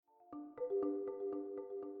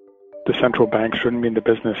The central banks shouldn't be in the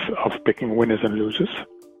business of picking winners and losers.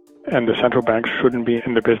 And the central banks shouldn't be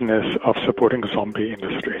in the business of supporting zombie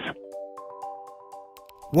industries.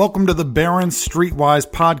 Welcome to the Barron's Streetwise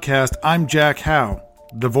podcast. I'm Jack Howe.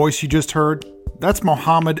 The voice you just heard, that's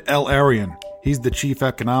Mohamed El-Erian. He's the chief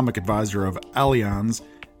economic advisor of Allianz,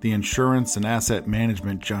 the insurance and asset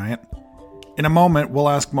management giant. In a moment, we'll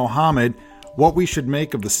ask Mohamed what we should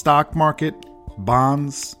make of the stock market,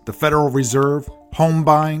 bonds, the Federal Reserve, home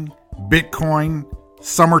buying, Bitcoin,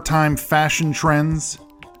 summertime fashion trends.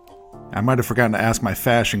 I might have forgotten to ask my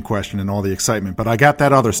fashion question in all the excitement, but I got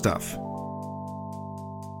that other stuff.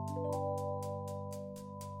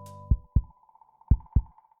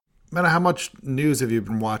 Meta, how much news have you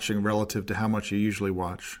been watching relative to how much you usually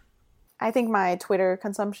watch? I think my Twitter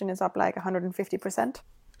consumption is up like 150%.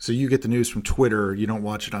 So you get the news from Twitter, you don't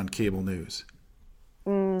watch it on cable news?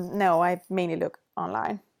 No, I mainly look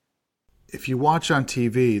online. If you watch on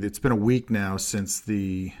TV, it's been a week now since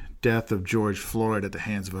the death of George Floyd at the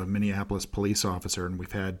hands of a Minneapolis police officer, and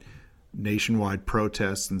we've had nationwide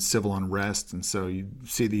protests and civil unrest, and so you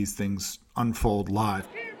see these things unfold live.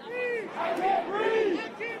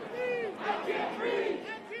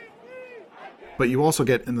 But you also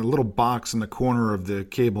get in the little box in the corner of the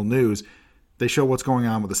cable news, they show what's going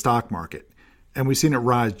on with the stock market. And we've seen it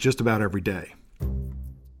rise just about every day.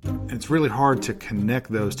 And it's really hard to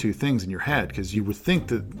connect those two things in your head because you would think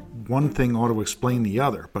that one thing ought to explain the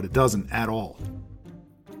other, but it doesn't at all.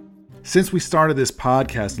 Since we started this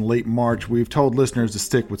podcast in late March, we've told listeners to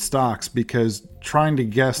stick with stocks because trying to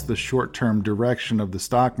guess the short-term direction of the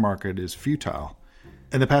stock market is futile.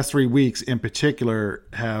 And the past 3 weeks in particular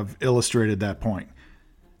have illustrated that point.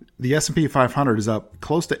 The S&P 500 is up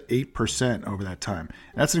close to 8% over that time.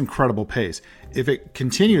 That's an incredible pace. If it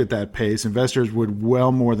continued at that pace, investors would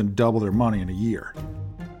well more than double their money in a year.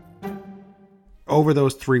 Over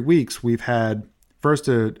those 3 weeks, we've had first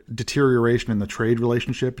a deterioration in the trade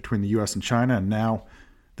relationship between the U.S. and China, and now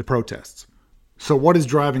the protests. So what is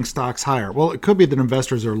driving stocks higher? Well, it could be that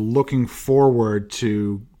investors are looking forward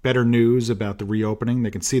to better news about the reopening.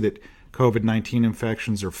 They can see that COVID-19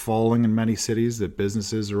 infections are falling in many cities, that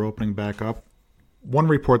businesses are opening back up. One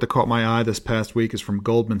report that caught my eye this past week is from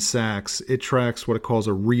Goldman Sachs. It tracks what it calls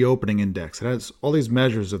a reopening index. It has all these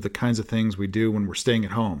measures of the kinds of things we do when we're staying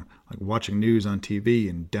at home, like watching news on TV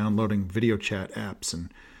and downloading video chat apps.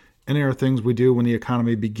 And there are things we do when the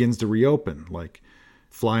economy begins to reopen, like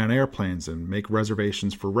fly on airplanes and make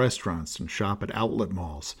reservations for restaurants and shop at outlet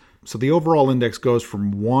malls. So the overall index goes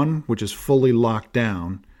from 1, which is fully locked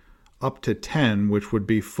down, up to 10, which would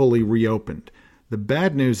be fully reopened. The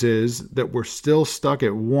bad news is that we're still stuck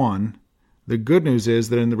at 1. The good news is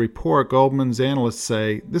that in the report, Goldman's analysts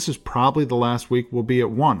say this is probably the last week we'll be at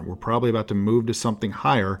 1. We're probably about to move to something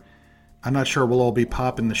higher. I'm not sure we'll all be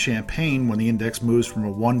popping the champagne when the index moves from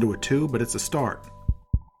a 1 to a 2, but it's a start.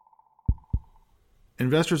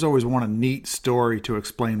 Investors always want a neat story to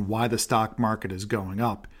explain why the stock market is going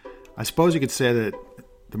up. I suppose you could say that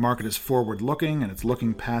the market is forward-looking and it's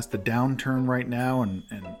looking past the downturn right now and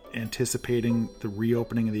anticipating the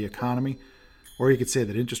reopening of the economy. Or you could say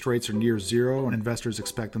that interest rates are near zero and investors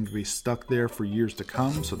expect them to be stuck there for years to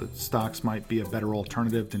come, so that stocks might be a better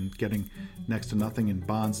alternative than getting next to nothing in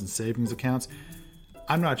bonds and savings accounts.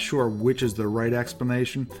 I'm not sure which is the right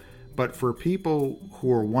explanation, but for people who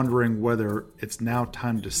are wondering whether it's now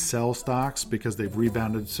time to sell stocks because they've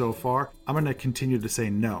rebounded so far, I'm going to continue to say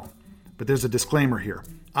no. But there's a disclaimer here.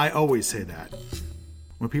 I always say that.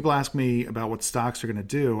 When people ask me about what stocks are going to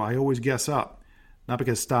do, I always guess up. Not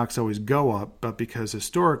because stocks always go up, but because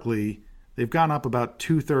historically, they've gone up about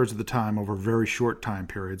 2/3 of the time over very short time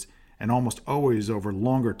periods, and almost always over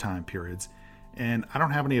longer time periods. And I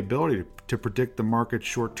don't have any ability to predict the market's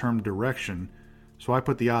short-term direction, so I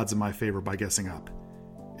put the odds in my favor by guessing up.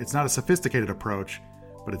 It's not a sophisticated approach,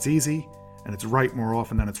 but it's easy, and it's right more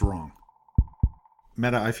often than it's wrong.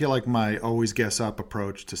 Meta, I feel like my always guess up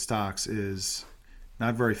approach to stocks is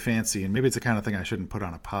not very fancy, and maybe it's the kind of thing I shouldn't put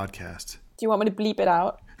on a podcast. Do you want me to bleep it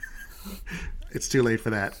out? It's too late for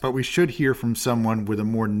that, but we should hear from someone with a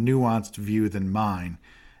more nuanced view than mine,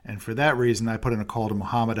 and for that reason I put in a call to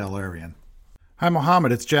Mohamed El-Erian. Hi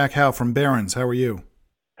Mohamed, it's Jack Howe from Barron's. How are you?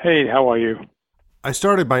 Hey, how are you? I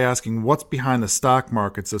started by asking what's behind the stock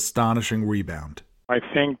market's astonishing rebound. I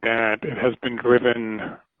think that it has been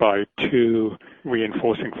driven by 2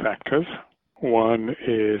 reinforcing factors. One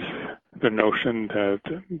is the notion that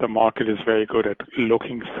the market is very good at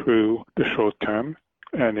looking through the short term,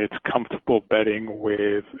 and it's comfortable betting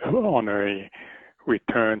on a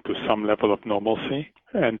return to some level of normalcy.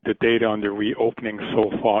 And the data on the reopening so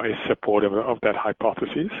far is supportive of that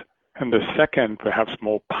hypothesis. And the second, perhaps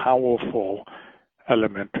more powerful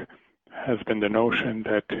element has been the notion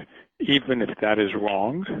that even if that is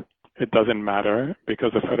wrong, it doesn't matter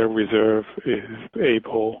because the Federal Reserve is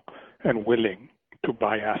able and willing to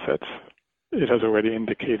buy assets. It has already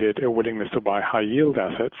indicated a willingness to buy high yield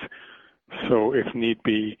assets. So if need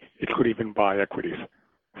be, it could even buy equities.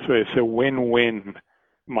 So it's a win-win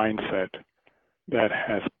mindset that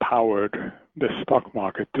has powered the stock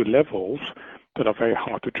market to levels that are very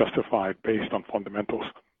hard to justify based on fundamentals.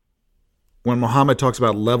 When Mohammed talks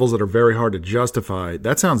about levels that are very hard to justify,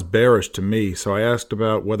 that sounds bearish to me. So I asked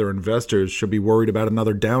about whether investors should be worried about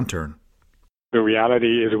another downturn. The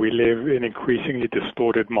reality is we live in increasingly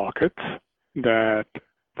distorted markets, that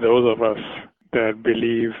those of us that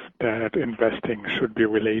believe that investing should be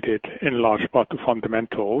related in large part to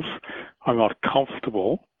fundamentals are not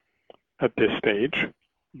comfortable at this stage.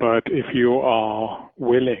 But if you are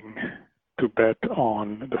willing to bet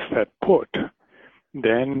on the Fed put,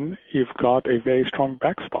 then you've got a very strong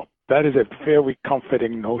backstop. That is a very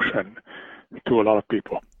comforting notion to a lot of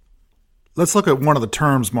people. Let's look at one of the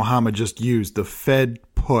terms Mohammed just used, the Fed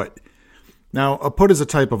put. Now, a put is a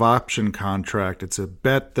type of option contract. It's a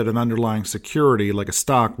bet that an underlying security, like a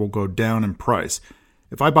stock, will go down in price.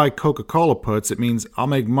 If I buy Coca-Cola puts, it means I'll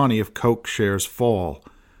make money if Coke shares fall.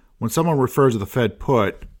 When someone refers to the Fed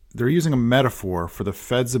put, they're using a metaphor for the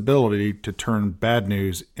Fed's ability to turn bad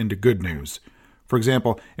news into good news. For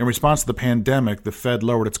example, in response to the pandemic, the Fed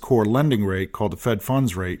lowered its core lending rate, called the Fed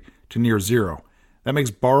funds rate, to near zero. That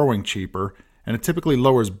makes borrowing cheaper, and it typically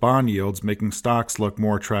lowers bond yields, making stocks look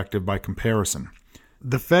more attractive by comparison.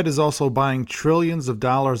 The Fed is also buying trillions of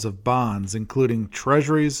dollars of bonds, including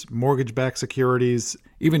treasuries, mortgage-backed securities,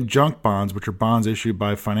 even junk bonds, which are bonds issued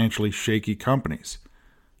by financially shaky companies.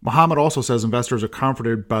 Mohammed also says investors are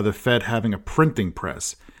comforted by the Fed having a printing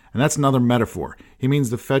press, and that's another metaphor. He means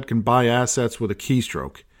the Fed can buy assets with a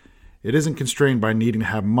keystroke. It isn't constrained by needing to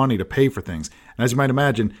have money to pay for things. And as you might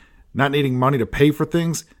imagine, not needing money to pay for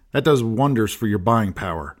things, that does wonders for your buying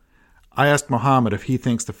power. I asked Mohammed if he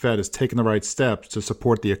thinks the Fed has taken the right steps to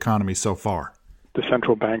support the economy so far. The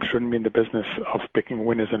central bank shouldn't be in the business of picking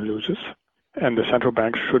winners and losers, and the central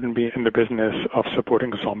bank shouldn't be in the business of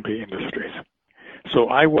supporting zombie industries. So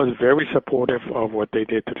I was very supportive of what they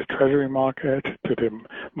did to the treasury market, to the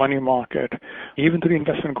money market, even to the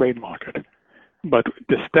investment grade market. But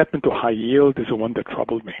the step into high yield is the one that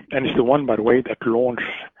troubled me. And it's the one, by the way, that launched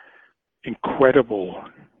incredible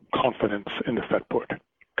confidence in the Fed put.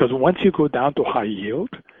 Because once you go down to high yield,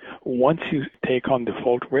 once you take on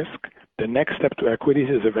default risk, the next step to equities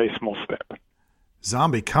is a very small step.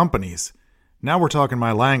 Zombie companies. Now we're talking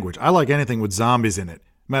my language. I like anything with zombies in it.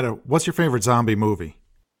 Meta, what's your favorite zombie movie?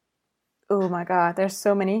 Oh my God, there's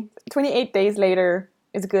so many. 28 Days Later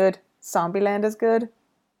is good. Zombieland is good.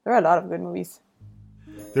 There are a lot of good movies.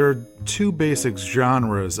 There are two basic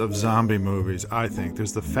genres of zombie movies, I think.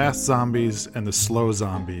 There's the fast zombies and the slow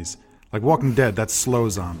zombies. Like Walking Dead, that's slow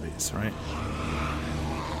zombies, right?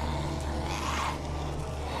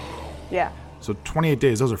 Yeah. So 28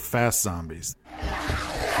 Days, those are fast zombies.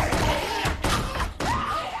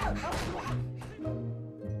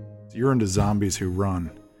 You're into zombies who run.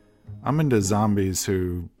 I'm into zombies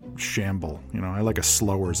who shamble. I like a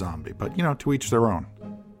slower zombie, but, to each their own.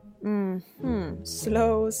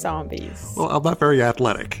 Slow zombies. Well, I'm not very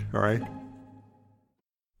athletic, all right?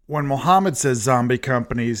 When Mohammed says zombie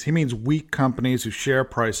companies, he means weak companies whose share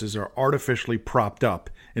prices are artificially propped up,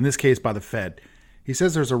 in this case by the Fed. He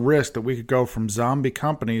says there's a risk that we could go from zombie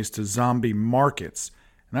companies to zombie markets.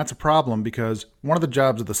 And that's a problem because one of the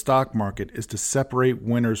jobs of the stock market is to separate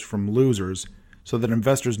winners from losers so that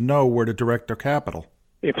investors know where to direct their capital.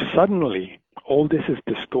 If suddenly all this is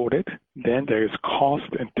distorted, then there is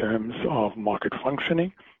cost in terms of market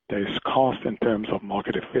functioning, there is cost in terms of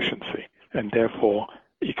market efficiency, and therefore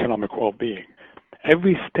economic well-being.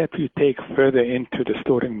 Every step you take further into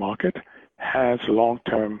distorting market has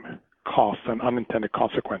long-term costs and unintended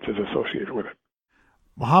consequences associated with it.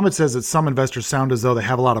 Mohammed says that some investors sound as though they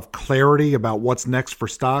have a lot of clarity about what's next for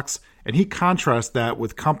stocks, and he contrasts that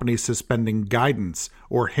with companies suspending guidance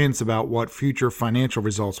or hints about what future financial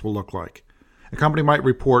results will look like. A company might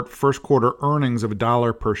report first quarter earnings of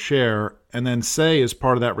 $1 per share and then say as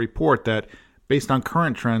part of that report that based on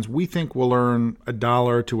current trends, we think we'll earn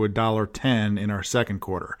 $1 to $1.10 in our second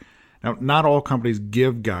quarter. Now, not all companies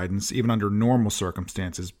give guidance, even under normal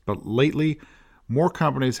circumstances, but lately, more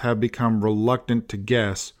companies have become reluctant to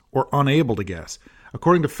guess or unable to guess.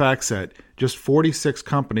 According to FactSet, just 46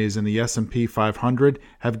 companies in the S&P 500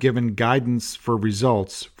 have given guidance for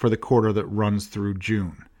results for the quarter that runs through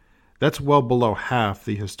June. That's well below half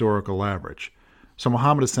the historical average. So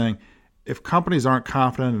Mohammed is saying, if companies aren't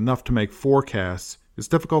confident enough to make forecasts, it's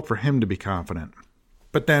difficult for him to be confident.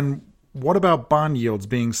 But then, what about bond yields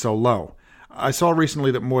being so low? I saw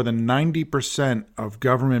recently that more than 90% of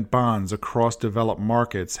government bonds across developed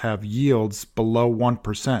markets have yields below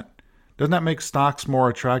 1%. Doesn't that make stocks more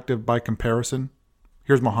attractive by comparison?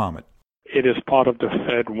 Here's Mohammed. It is part of the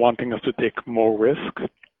Fed wanting us to take more risk,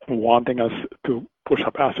 wanting us to push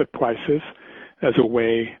up asset prices as a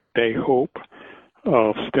way, they hope,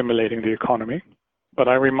 of stimulating the economy. But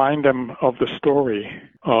I remind them of the story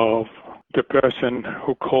of the person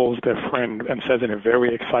who calls their friend and says in a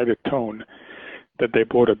very excited tone that they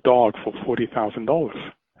bought a dog for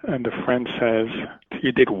 $40,000. And the friend says,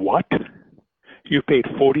 "You did what? You paid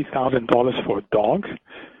 $40,000 for a dog?"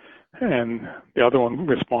 And the other one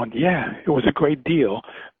responds, "Yeah, it was a great deal.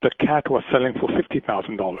 The cat was selling for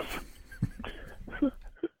 $50,000.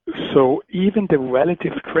 So even the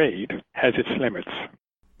relative trade has its limits.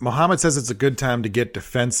 Mohammed says it's a good time to get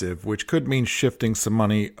defensive, which could mean shifting some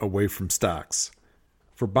money away from stocks.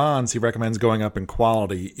 For bonds, he recommends going up in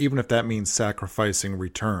quality, even if that means sacrificing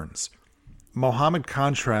returns. Mohammed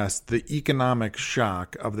contrasts the economic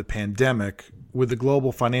shock of the pandemic with the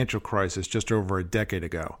global financial crisis just over a decade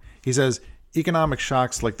ago. He says economic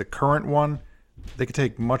shocks like the current one, they can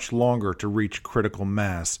take much longer to reach critical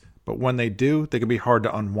mass, but when they do, they can be hard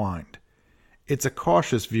to unwind. It's a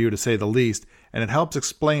cautious view, to say the least, and it helps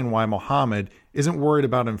explain why Mohammed isn't worried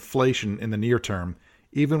about inflation in the near term,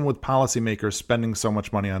 even with policymakers spending so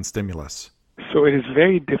much money on stimulus. So it is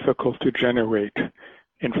very difficult to generate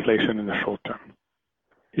inflation in the short term.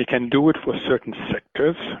 You can do it for certain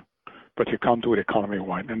sectors, but you can't do it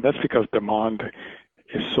economy-wide, and that's because demand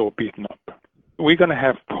is so beaten up. We're going to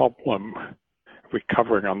have problem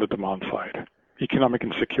recovering on the demand side. Economic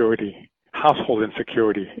insecurity, household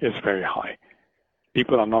insecurity is very high.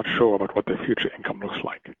 People are not sure about what their future income looks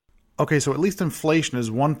like. Okay, so at least inflation is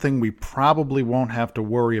one thing we probably won't have to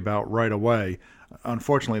worry about right away.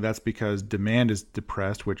 Unfortunately, that's because demand is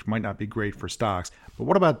depressed, which might not be great for stocks. But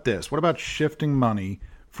what about this? What about shifting money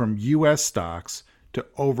from U.S. stocks to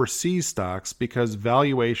overseas stocks because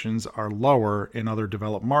valuations are lower in other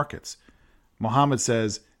developed markets? Mohammed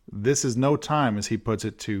says this is no time, as he puts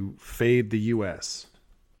it, to fade the U.S.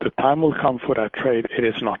 The time will come for that trade. It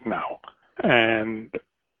is not now. And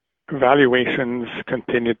valuations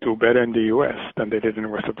continue to do better in the U.S. than they did in the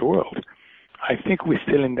rest of the world. I think we're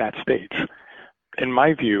still in that stage. In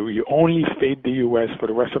my view, you only fade the U.S. for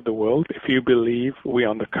the rest of the world if you believe we're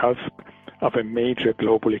on the cusp of a major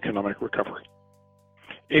global economic recovery.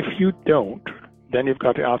 If you don't, then you've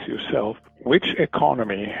got to ask yourself, which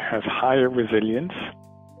economy has higher resilience?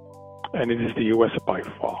 And it is the U.S. by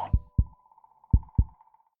far.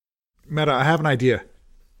 Meta, I have an idea.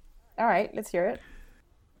 All right, let's hear it.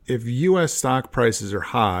 If U.S. stock prices are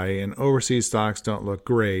high and overseas stocks don't look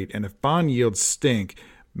great, and if bond yields stink,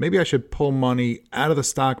 maybe I should pull money out of the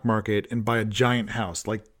stock market and buy a giant house,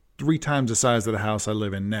 like 3 times the size of the house I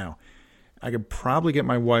live in now. I could probably get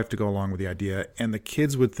my wife to go along with the idea, and the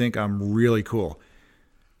kids would think I'm really cool.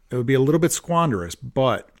 It would be a little bit squanderous,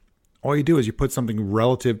 but all you do is you put something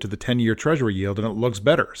relative to the 10-year Treasury yield, and it looks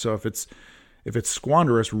better. So if it's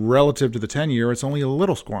squanderous relative to the 10-year, it's only a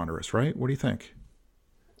little squanderous, right? What do you think?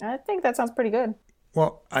 I think that sounds pretty good.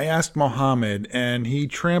 Well, I asked Mohammed, and he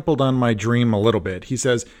trampled on my dream a little bit. He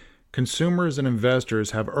says consumers and investors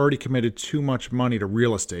have already committed too much money to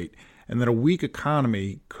real estate, and that a weak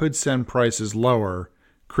economy could send prices lower,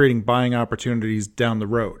 creating buying opportunities down the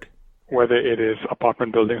road. Whether it is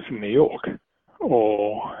apartment buildings in New York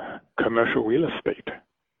or commercial real estate,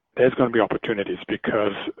 there's going to be opportunities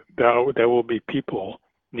because there will be people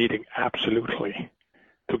needing absolutely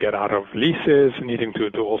to get out of leases, needing to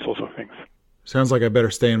do all sorts of things. Sounds like I better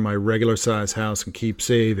stay in my regular size house and keep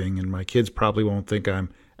saving, and my kids probably won't think I'm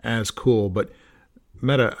as cool. But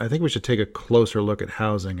Meta, I think we should take a closer look at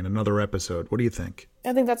housing in another episode. What do you think?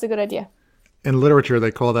 I think that's a good idea. In literature,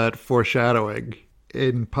 they call that foreshadowing.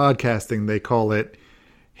 In podcasting, they call it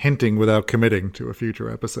hinting without committing to a future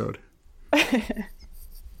episode.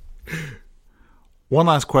 One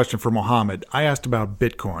last question for Mohammed. I asked about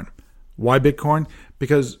Bitcoin. Why Bitcoin?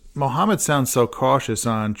 Because Mohammed sounds so cautious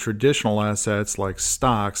on traditional assets like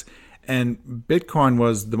stocks, and Bitcoin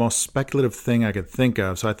was the most speculative thing I could think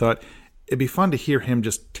of. So I thought it'd be fun to hear him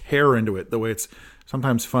just tear into it, the way it's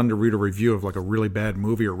sometimes fun to read a review of like a really bad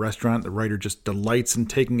movie or restaurant. The writer just delights in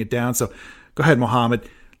taking it down. So go ahead, Mohammed.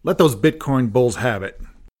 Let those Bitcoin bulls have it.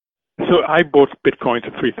 So I bought Bitcoins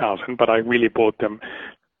at 3,000, but I really bought them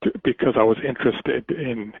because I was interested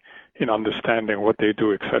in in understanding what they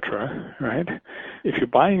do, etc., right? If you're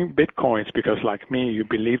buying Bitcoins because, like me, you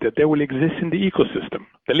believe that they will exist in the ecosystem,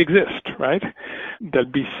 they'll exist, right?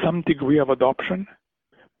 There'll be some degree of adoption,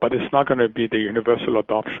 but it's not going to be the universal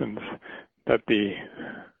adoptions that the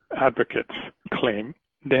advocates claim.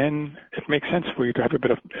 Then it makes sense for you to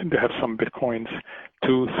have some Bitcoins,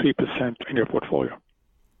 2-3% in your portfolio.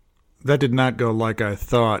 That did not go like I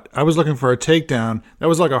thought. I was looking for a takedown. That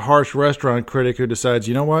was like a harsh restaurant critic who decides,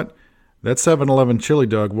 you know what? That 7-Eleven chili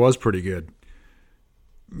dog was pretty good.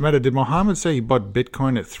 Meta, did Mohammed say he bought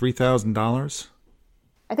Bitcoin at $3,000?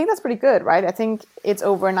 I think that's pretty good, right? I think it's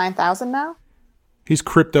over 9,000 now. He's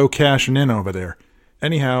crypto cashing in over there.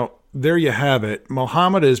 Anyhow, there you have it.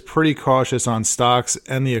 Mohammed is pretty cautious on stocks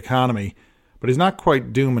and the economy, but he's not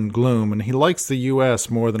quite doom and gloom, and he likes the U.S.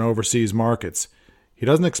 more than overseas markets. He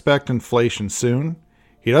doesn't expect inflation soon.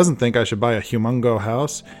 He doesn't think I should buy a humongo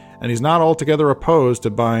house, and he's not altogether opposed to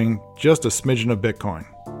buying just a smidgen of Bitcoin.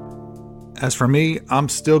 As for me, I'm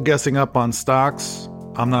still guessing up on stocks.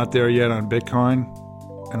 I'm not there yet on Bitcoin,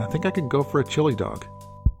 and I think I could go for a chili dog.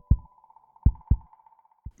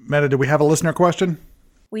 Meta, do we have a listener question?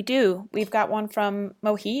 We do. We've got one from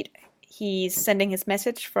Mohit. He's sending his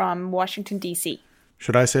message from Washington, D.C.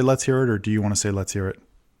 Should I say let's hear it, or do you want to say let's hear it?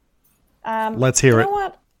 Let's hear it. You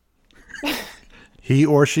know what? He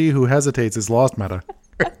or she who hesitates is lost, Meta.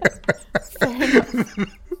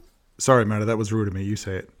 Sorry, Meta, that was rude of me. You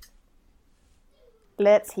say it.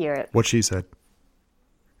 Let's hear it. What she said.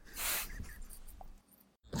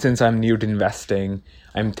 Since I'm new to investing,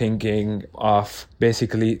 I'm thinking of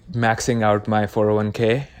basically maxing out my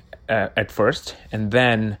 401k at first, and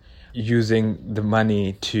then using the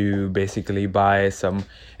money to basically buy some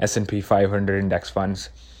S&P 500 index funds.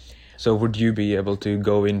 So would you be able to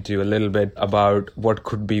go into a little bit about what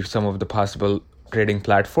could be some of the possible trading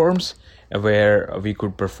platforms where we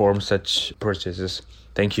could perform such purchases?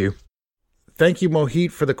 Thank you. Thank you,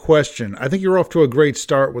 Mohit, for the question. I think you're off to a great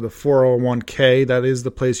start with a 401k. That is the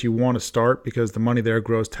place you want to start because the money there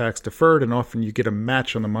grows tax deferred, and often you get a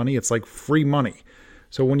match on the money. It's like free money.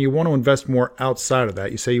 So when you want to invest more outside of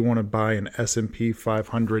that, you say you want to buy an S&P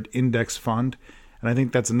 500 index fund. And I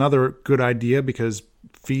think that's another good idea because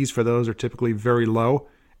fees for those are typically very low.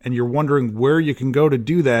 And you're wondering where you can go to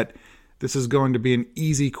do that. This is going to be an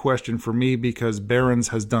easy question for me because Barron's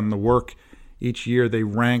has done the work. Each year they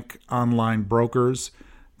rank online brokers.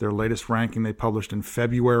 Their latest ranking they published in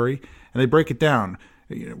February. And they break it down.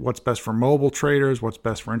 What's best for mobile traders, what's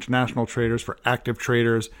best for international traders, for active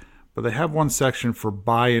traders. But they have one section for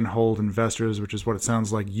buy and hold investors, which is what it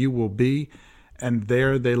sounds like you will be. And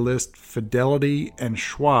there they list Fidelity and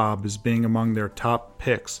Schwab as being among their top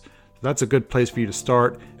picks. So that's a good place for you to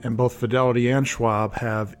start. And both Fidelity and Schwab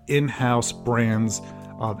have in-house brands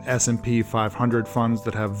of S&P 500 funds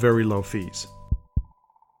that have very low fees.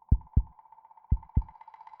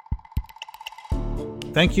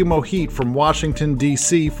 Thank you, Mohit from Washington,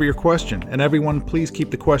 D.C. for your question. And everyone, please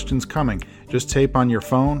keep the questions coming. Just tape on your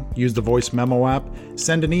phone, use the voice memo app,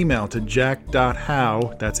 send an email to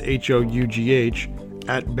jack.hough, that's Hough,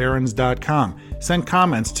 at barrons.com. Send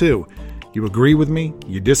comments, too. You agree with me?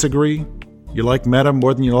 You disagree? You like Meta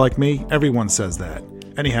more than you like me? Everyone says that.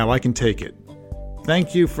 Anyhow, I can take it.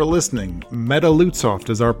 Thank you for listening. Meta Lutsoft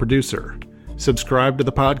is our producer. Subscribe to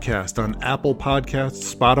the podcast on Apple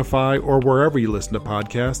Podcasts, Spotify, or wherever you listen to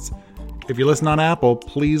podcasts. If you listen on Apple,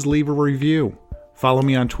 please leave a review. Follow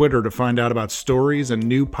me on Twitter to find out about stories and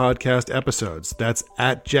new podcast episodes. That's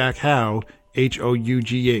at Jack Hough,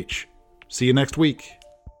 Hough. See you next week.